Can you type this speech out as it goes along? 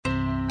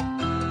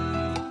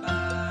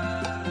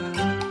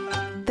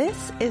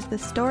is the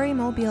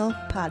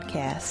Storymobile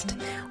Podcast.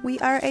 We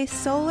are a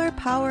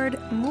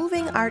solar-powered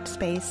moving art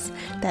space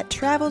that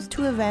travels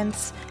to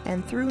events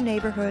and through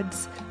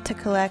neighborhoods to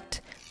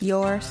collect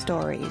your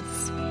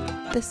stories.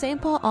 The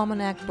St. Paul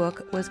Almanac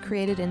book was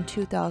created in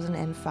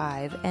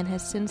 2005 and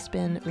has since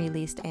been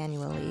released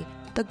annually.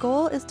 The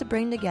goal is to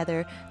bring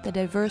together the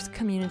diverse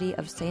community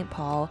of St.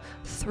 Paul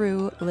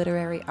through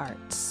literary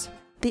arts.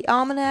 The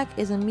Almanac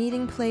is a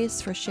meeting place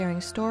for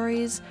sharing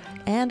stories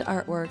and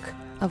artwork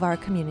of our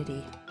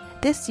community.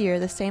 This year,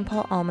 the St.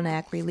 Paul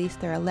Almanac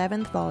released their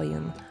 11th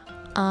volume,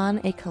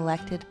 On a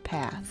Collected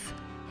Path.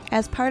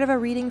 As part of a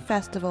reading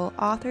festival,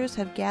 authors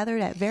have gathered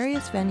at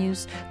various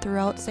venues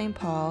throughout St.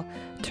 Paul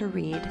to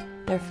read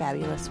their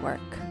fabulous work.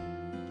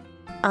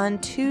 On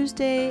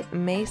Tuesday,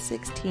 May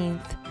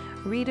 16th,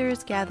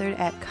 readers gathered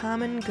at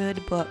Common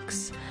Good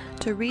Books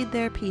to read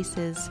their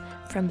pieces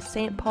from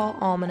St. Paul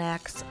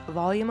Almanac's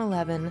Volume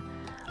 11,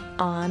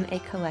 On a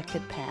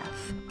Collected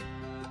Path.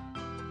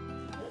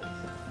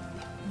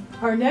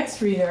 Our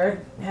next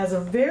reader has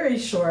a very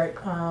short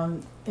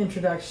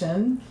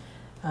introduction.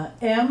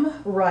 M.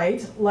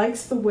 Wright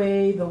likes the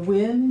way the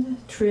wind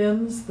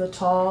trims the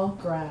tall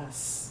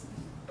grass.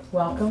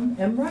 Welcome,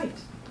 M. Wright.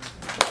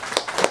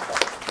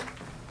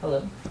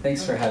 Hello.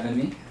 Thanks for having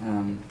me.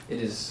 It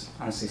is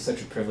honestly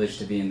such a privilege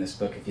to be in this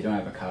book. If you don't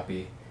have a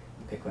copy,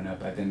 pick one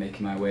up. I've been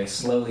making my way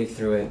slowly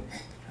through it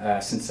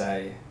since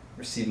I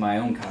received my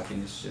own copy,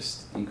 and it's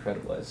just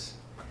incredible as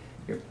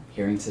you're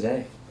hearing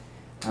today.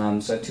 So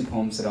I have two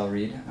poems that I'll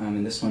read,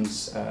 and this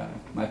one's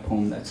my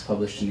poem that's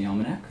published in the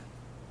Almanac.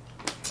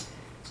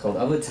 It's called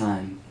Of a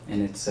Time,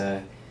 and it's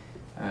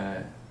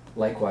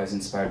likewise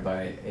inspired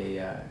by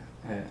a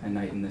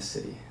night in this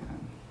city.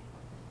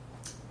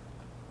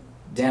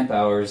 Damp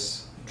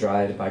hours,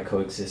 dried by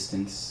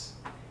coexistence,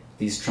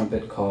 these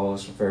trumpet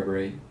calls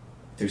reverberate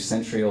through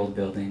century-old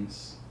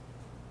buildings,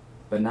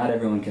 but not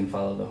everyone can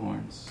follow the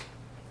horns.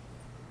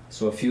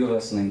 So a few of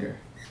us linger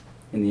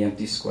in the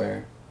empty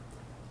square,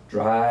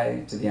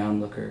 dry to the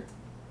onlooker,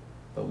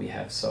 but we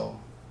have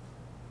soul.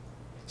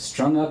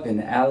 Strung up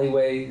in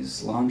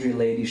alleyways, laundry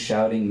ladies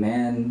shouting,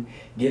 man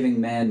giving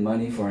man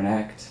money for an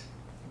act,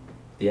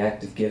 the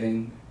act of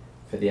giving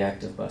for the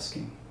act of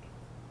busking.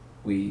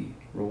 We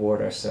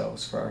reward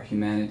ourselves for our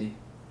humanity,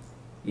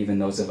 even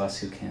those of us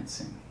who can't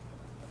sing.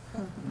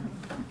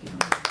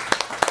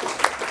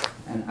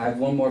 And I have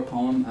one more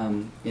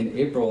poem. In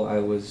April, I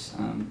was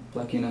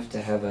lucky enough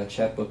to have a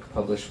chapbook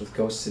published with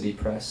Ghost City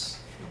Press,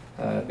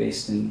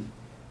 based in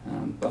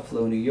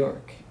Buffalo, New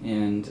York.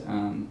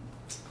 And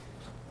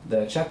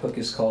the chapbook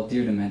is called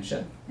Dear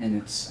Dementia,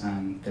 and it's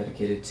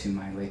dedicated to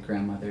my late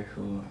grandmother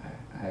who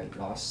I had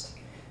lost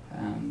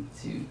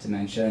to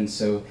dementia. And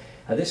so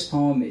this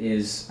poem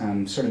is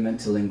sort of meant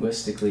to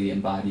linguistically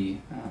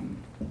embody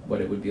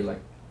what it would be like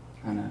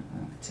on a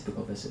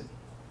typical visit.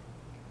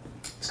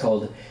 It's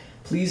called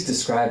Please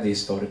Describe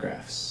These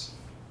Photographs.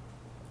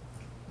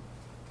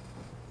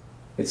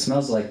 It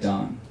smells like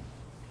dawn.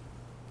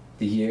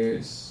 The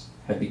years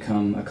have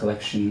become a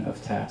collection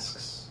of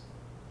tasks.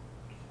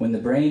 When the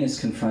brain is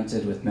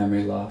confronted with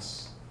memory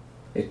loss,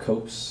 it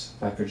copes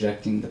by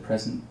projecting the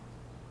present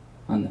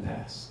on the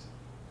past.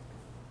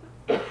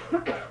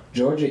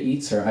 Georgia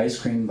eats her ice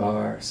cream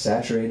bar,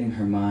 saturating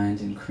her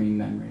mind in cream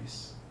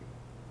memories.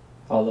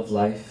 All of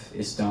life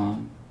is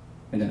dawn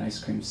and an ice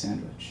cream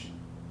sandwich.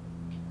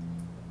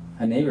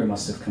 A neighbor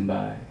must have come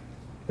by.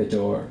 The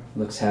door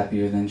looks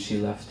happier than she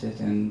left it,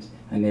 and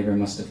a neighbor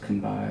must have come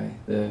by.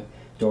 The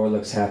door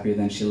looks happier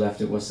than she left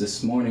it. Was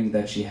this morning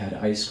that she had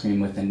ice cream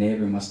with a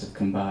neighbor must have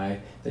come by.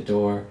 The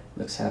door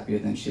looks happier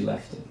than she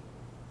left it.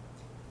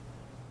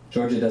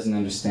 Georgia doesn't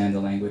understand the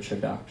language her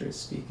doctor is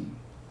speaking.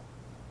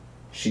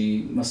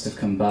 She must have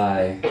come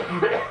by.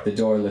 The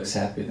door looks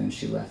happier than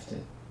she left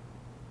it.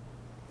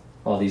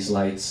 All these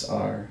lights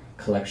are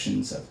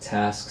collections of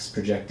tasks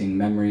projecting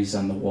memories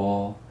on the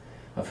wall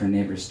of her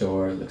neighbor's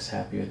door looks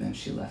happier than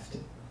she left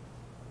it.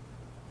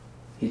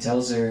 He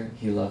tells her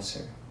he loves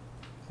her,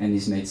 and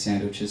he's made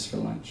sandwiches for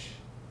lunch.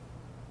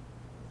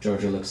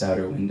 Georgia looks out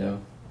her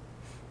window.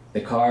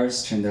 The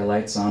cars turn their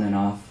lights on and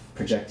off,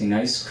 projecting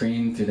ice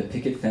cream through the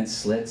picket fence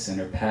slits, and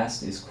her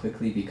past is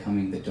quickly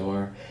becoming the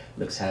door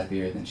looks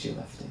happier than she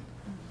left it.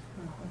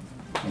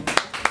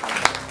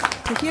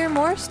 To hear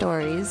more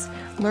stories,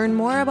 learn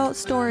more about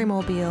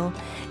Storymobile,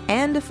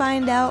 and to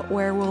find out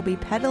where we'll be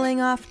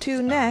pedaling off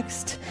to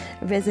next,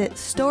 visit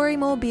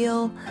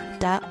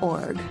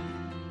storymobile.org.